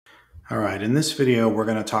All right, in this video, we're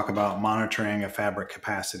going to talk about monitoring a fabric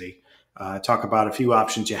capacity, talk about a few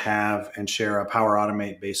options you have, and share a Power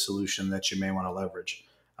Automate based solution that you may want to leverage.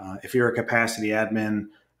 If you're a capacity admin,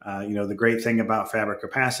 the great thing about fabric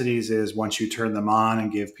capacities is once you turn them on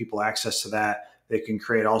and give people access to that, they can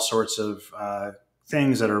create all sorts of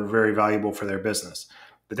things that are very valuable for their business.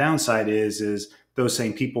 The downside is those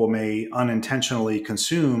same people may unintentionally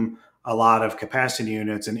consume a lot of capacity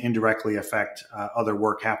units and indirectly affect other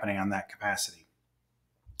work happening on that capacity.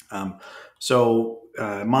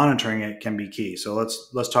 Monitoring it can be key. So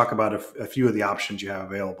let's talk about a few of the options you have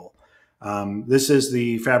available. This is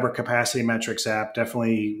the Fabric Capacity Metrics app,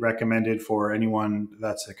 definitely recommended for anyone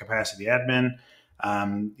that's a capacity admin.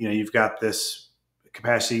 You've got this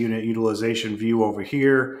capacity unit utilization view over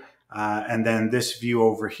here, and then this view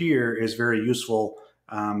over here is very useful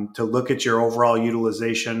to look at your overall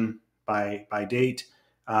utilization by date,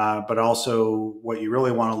 but also what you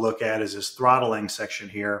really want to look at is this throttling section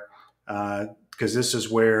here, because this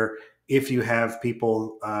is where if you have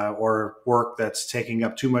people or work that's taking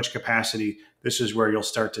up too much capacity, this is where you'll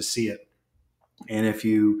start to see it. And if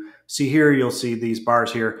you see here, you'll see these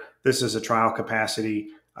bars here. This is a trial capacity.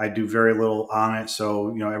 I do very little on it,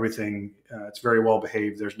 so everything it's very well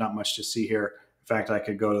behaved. There's not much to see here. In fact, I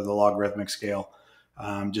could go to the logarithmic scale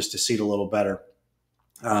just to see it a little better.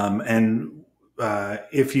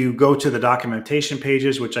 If you go to the documentation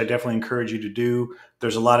pages, which I definitely encourage you to do,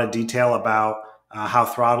 there's a lot of detail about how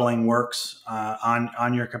throttling works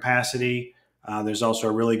on your capacity. There's also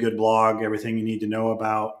a really good blog, Everything You Need to Know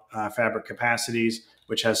About Fabric Capacities,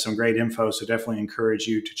 which has some great info, so definitely encourage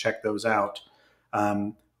you to check those out.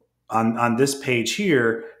 On this page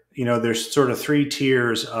here, there's sort of three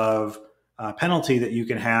tiers of penalty that you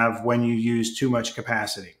can have when you use too much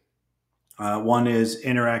capacity. One is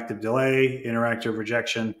interactive delay, interactive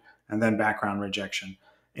rejection, and then background rejection.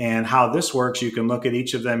 And how this works, you can look at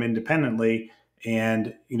each of them independently,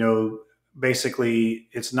 and basically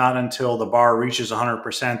it's not until the bar reaches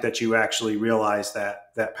 100% that you actually realize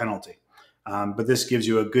that penalty. But this gives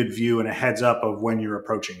you a good view and a heads up of when you're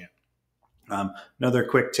approaching it. Another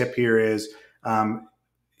quick tip here is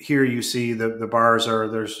here you see the bars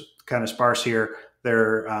there's kind of sparse here.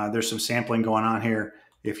 There's some sampling going on here.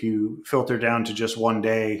 If you filter down to just one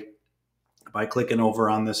day by clicking over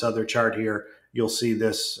on this other chart here, you'll see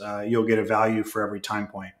this, you'll get a value for every time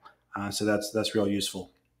point. So that's real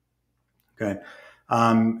useful. Okay.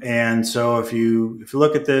 And so if you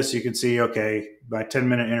look at this, you can see, okay, my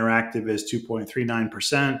 10-minute interactive is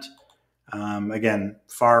 2.39%. Again,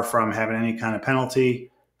 far from having any kind of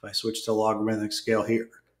penalty. If I switch to logarithmic scale here,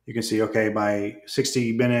 you can see, okay, my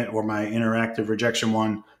 60-minute or my interactive rejection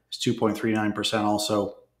one is 2.39%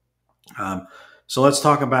 also. So let's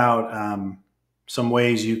talk about some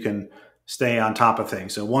ways you can stay on top of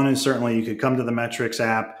things. So one is certainly you could come to the metrics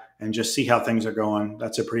app and just see how things are going.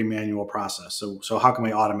 That's a pretty manual process. So how can we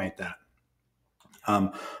automate that?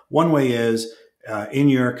 One way is in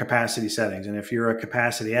your capacity settings. And if you're a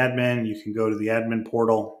capacity admin, you can go to the admin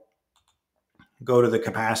portal, go to the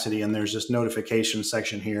capacity, and there's this notification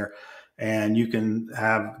section here. And you can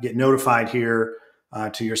get notified here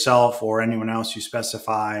to yourself or anyone else you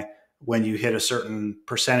specify when you hit a certain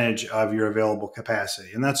percentage of your available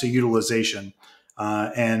capacity. And that's a utilization.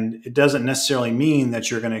 And it doesn't necessarily mean that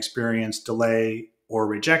you're going to experience delay or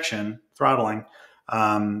rejection, throttling,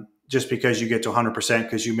 just because you get to 100%,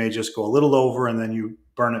 because you may just go a little over and then you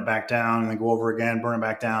burn it back down and then go over again, burn it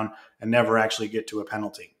back down, and never actually get to a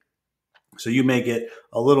penalty. So you may get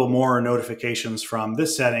a little more notifications from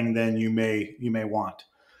this setting than you may want.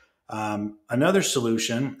 Another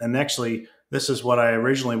solution, and actually this is what I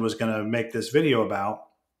originally was going to make this video about,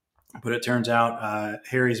 but it turns out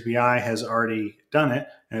Harry's BI has already done it,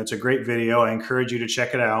 and it's a great video. I encourage you to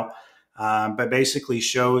check it out. But basically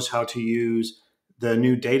shows how to use the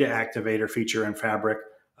new data activator feature in Fabric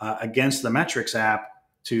against the metrics app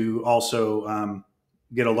to also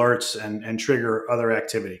get alerts and trigger other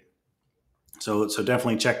activity. So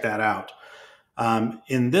definitely check that out.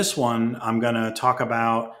 In this one, I'm going to talk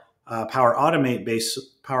about Power Automate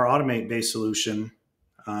based solution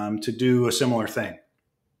to do a similar thing.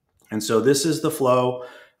 And so this is the flow.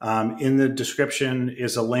 In the description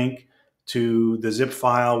is a link to the zip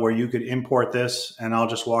file where you could import this, and I'll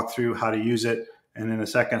just walk through how to use it, and in a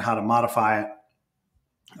second how to modify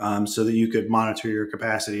it so that you could monitor your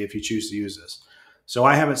capacity if you choose to use this. So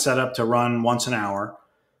I have it set up to run once an hour.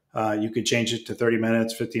 You could change it to 30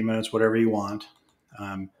 minutes, 15 minutes, whatever you want.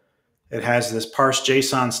 It has this parse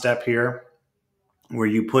JSON step here where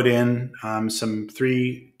you put in some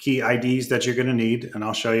 3 key IDs that you're going to need, and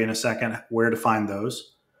I'll show you in a second where to find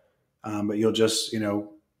those. But you'll just,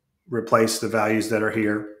 replace the values that are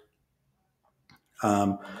here.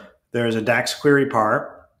 There's a DAX query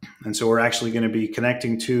part, and so we're actually going to be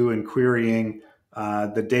connecting to and querying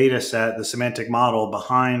the data set, the semantic model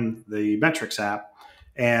behind the metrics app.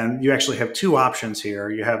 And you actually have two options here.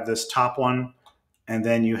 You have this top one, and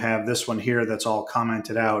then you have this one here that's all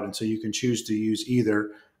commented out. And so you can choose to use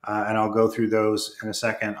either. And I'll go through those in a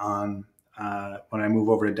second on when I move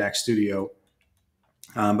over to DAX Studio.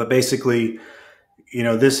 But basically,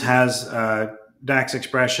 this has a DAX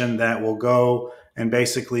expression that will go and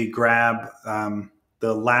basically grab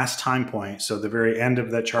the last time point, so the very end of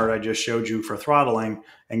that chart I just showed you for throttling,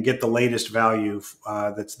 and get the latest value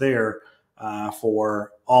that's there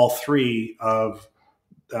for all three of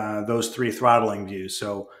those three throttling views.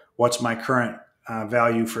 So what's my current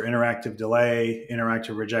value for interactive delay,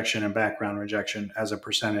 interactive rejection, and background rejection as a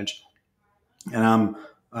percentage? And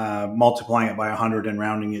I'm multiplying it by 100 and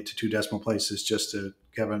rounding it to 2 decimal places just to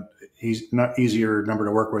have an easier number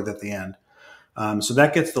to work with at the end. So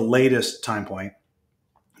that gets the latest time point.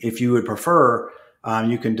 If you would prefer,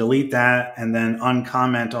 you can delete that and then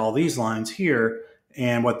uncomment all these lines here.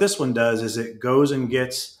 And what this one does is it goes and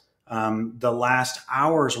gets the last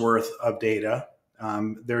hour's worth of data.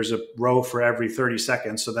 There's a row for every 30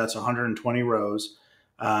 seconds, so that's 120 rows.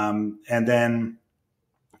 And then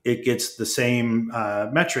it gets the same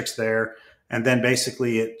metrics there. And then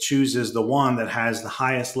basically it chooses the one that has the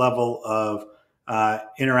highest level of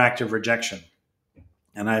interactive rejection.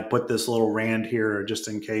 And I put this little rand here just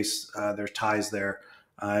in case there's ties there.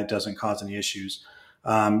 It doesn't cause any issues.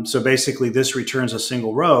 So basically this returns a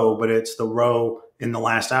single row, but it's the row in the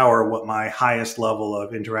last hour what my highest level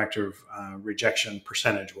of interactive rejection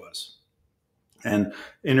percentage was. And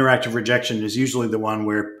interactive rejection is usually the one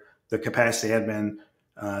where the capacity admin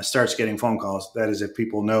starts getting phone calls. That is if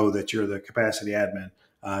people know that you're the capacity admin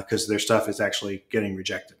because their stuff is actually getting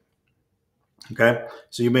rejected. Okay,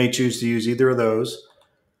 so you may choose to use either of those.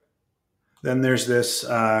 Then there's this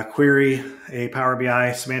query a Power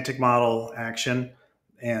BI semantic model action.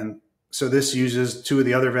 And so this uses two of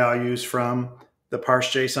the other values from the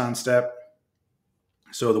parse JSON step.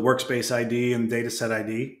 So the workspace ID and dataset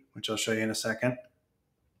ID, which I'll show you in a second.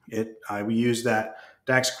 We use that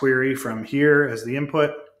DAX query from here as the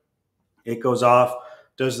input. It goes off,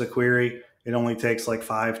 does the query. It only takes like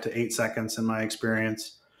 5 to 8 seconds in my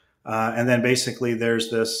experience. And then basically there's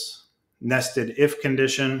this nested if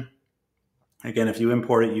condition. Again, if you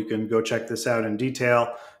import it, you can go check this out in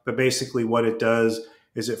detail. But basically what it does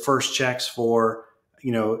is it first checks for,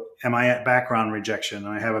 am I at background rejection?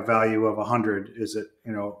 And I have a value of 100. Is it,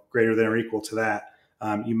 greater than or equal to that?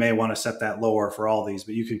 You may want to set that lower for all these,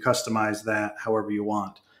 but you can customize that however you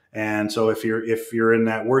want. And so if you're in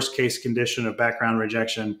that worst case condition of background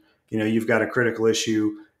rejection, you've got a critical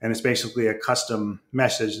issue, and it's basically a custom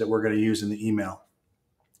message that we're going to use in the email.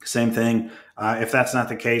 Same thing. If that's not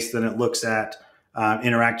the case, then it looks at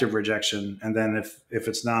interactive rejection. And then if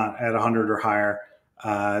it's not at 100 or higher,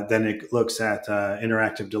 then it looks at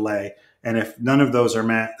interactive delay. And if none of those are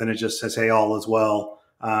met, then it just says, hey, all is well,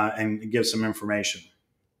 and it gives some information.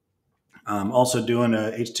 Also doing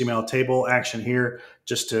a HTML table action here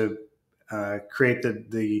just to create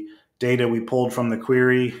the data we pulled from the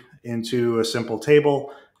query into a simple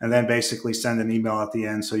table, and then basically send an email at the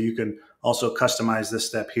end. So you can also customize this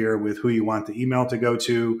step here with who you want the email to go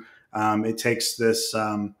to. It takes this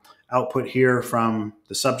output here from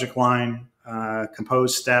the subject line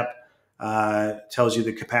compose step, tells you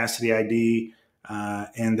the capacity ID,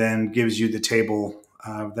 and then gives you the table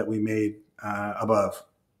that we made above.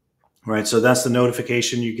 Right, so that's the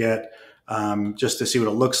notification you get just to see what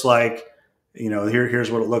it looks like.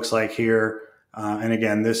 Here's what it looks like here. And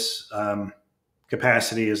again, this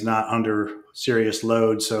capacity is not under serious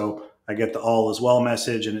load, so I get the all is well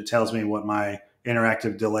message, and it tells me what my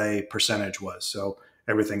interactive delay percentage was. So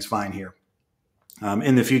everything's fine here.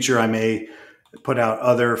 In the future, I may put out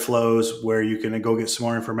other flows where you can go get some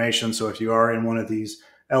more information. So if you are in one of these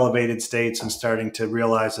elevated states and starting to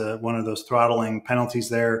realize one of those throttling penalties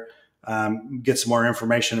there, get some more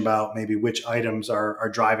information about maybe which items are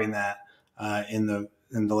driving that in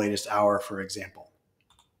the latest hour, for example.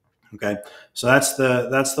 Okay, so that's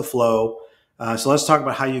the flow. So let's talk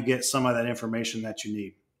about how you get some of that information that you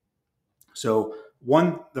need. So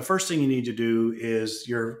the first thing you need to do is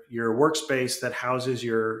your workspace that houses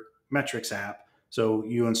your metrics app. So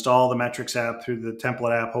you install the metrics app through the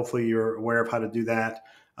template app. Hopefully you're aware of how to do that.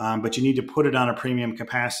 But you need to put it on a premium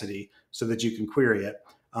capacity so that you can query it.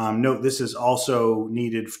 Note this is also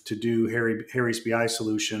needed to do Harry's BI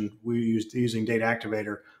solution. We using Data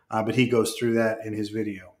Activator, but he goes through that in his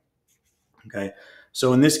video. Okay,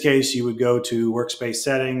 so in this case, you would go to Workspace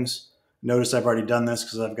Settings, Notice I've already done this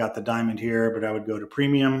because I've got the diamond here, but I would go to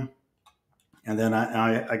premium. And then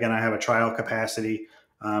again, I have a trial capacity.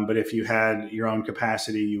 But if you had your own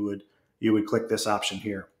capacity, you would click this option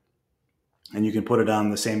here, and you can put it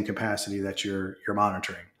on the same capacity that you're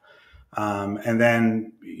monitoring. And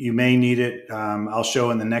then you may need it. I'll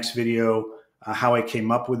show in the next video how I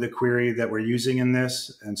came up with the query that we're using in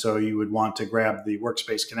this. And so you would want to grab the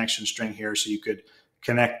workspace connection string here so you could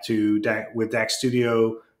connect with DAX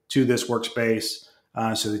Studio to this workspace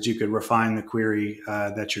so that you could refine the query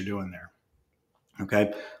that you're doing there.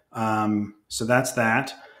 Okay, so that's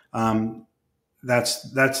that. That's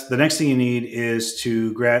the next thing you need is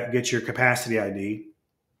to get your capacity ID.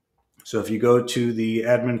 So if you go to the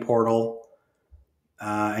admin portal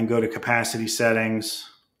and go to capacity settings,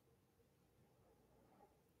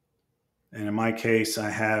 and in my case, I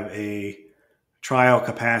have a trial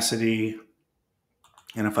capacity.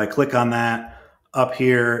 And if I click on that up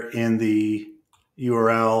here in the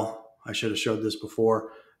URL, I should have showed this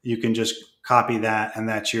before, you can just copy that, and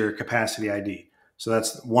that's your capacity ID. So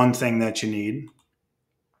that's one thing that you need.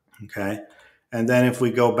 Okay. And then if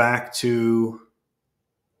we go back to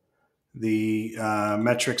the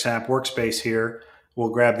metrics app workspace here, we'll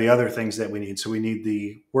grab the other things that we need. So we need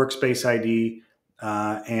the workspace ID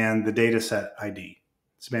and the dataset ID,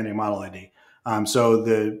 semantic model ID. So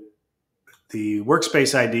the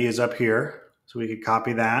workspace ID is up here, so we could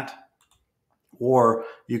copy that, or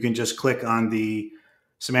you can just click on the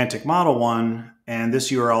semantic model one, and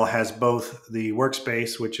this URL has both the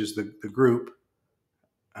workspace, which is the group,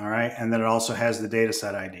 all right, and then it also has the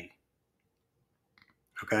dataset ID.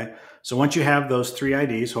 Okay, so once you have those three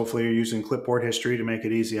IDs, hopefully you're using clipboard history to make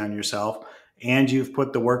it easy on yourself, and you've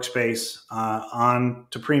put the workspace on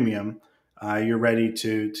to premium, you're ready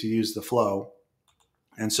to use the flow.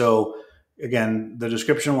 And so again, the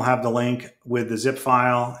description will have the link with the zip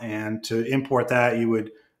file, and to import that, you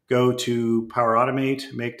would go to Power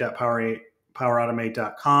Automate,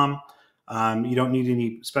 make.powerautomate.com. You don't need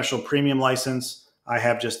any special premium license. I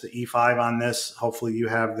have just the E5 on this. Hopefully you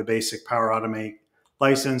have the basic Power Automate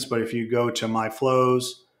license, but if you go to My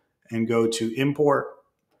Flows and go to Import,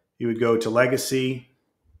 you would go to Legacy,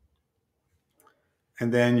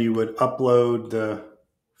 and then you would upload the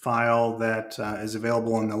file that is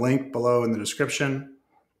available in the link below in the description.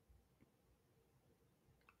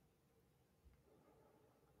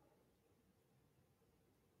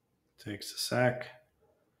 Takes a sec.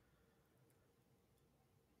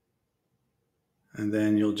 And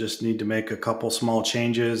then you'll just need to make a couple small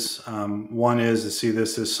changes. One is to see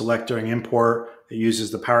this is select during import. It uses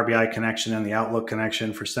the Power BI connection and the Outlook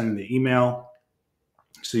connection for sending the email.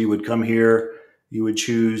 So you would come here, you would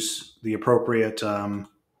choose the appropriate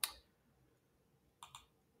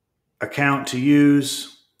account to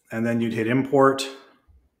use, and then you'd hit import.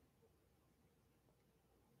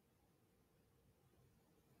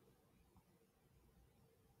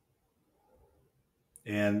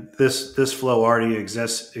 And this flow already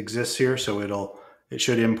exists here, so it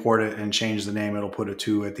should import it and change the name. It'll put a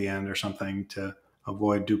 2 at the end or something to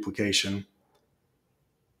avoid duplication.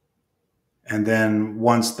 And then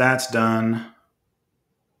once that's done,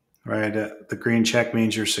 right, the green check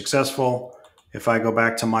means you're successful. If I go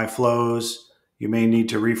back to My Flows, you may need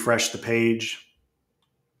to refresh the page.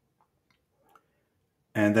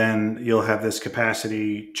 And then you'll have this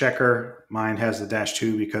capacity checker. Mine has the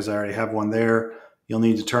 -2 because I already have one there. You'll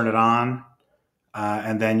need to turn it on,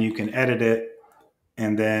 and then you can edit it.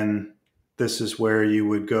 And then this is where you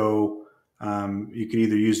would go. You could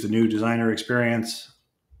either use the new designer experience.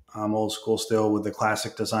 I'm old school still with the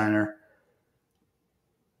classic designer.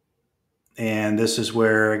 And this is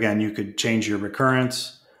where, again, you could change your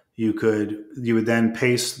recurrence. You would then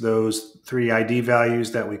paste those 3 ID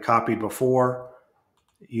values that we copied before.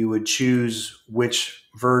 You would choose which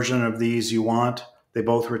version of these you want. They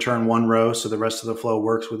both return 1 row, so the rest of the flow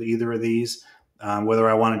works with either of these. Whether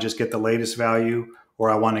I want to just get the latest value or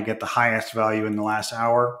I want to get the highest value in the last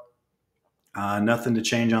hour. Nothing to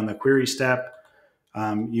change on the query step.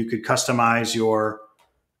 You could customize your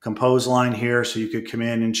compose line here, so you could come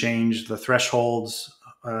in and change the thresholds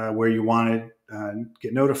where you want to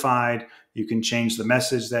get notified. You can change the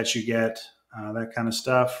message that you get, that kind of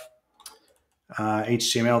stuff.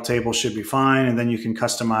 HTML table should be fine, and then you can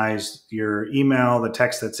customize your email, the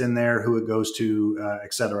text that's in there, who it goes to,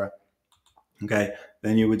 etc. Okay,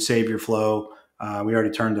 then you would save your flow. We already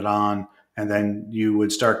turned it on, and then you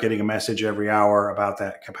would start getting a message every hour about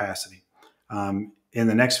that capacity. In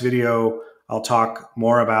the next video, I'll talk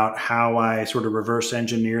more about how I sort of reverse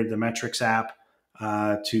engineered the metrics app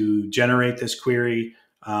to generate this query.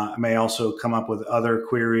 I may also come up with other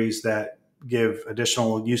queries that give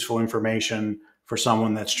additional useful information for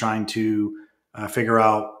someone that's trying to figure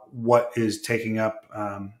out what is taking up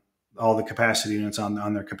all the capacity units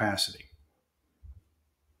on their capacity.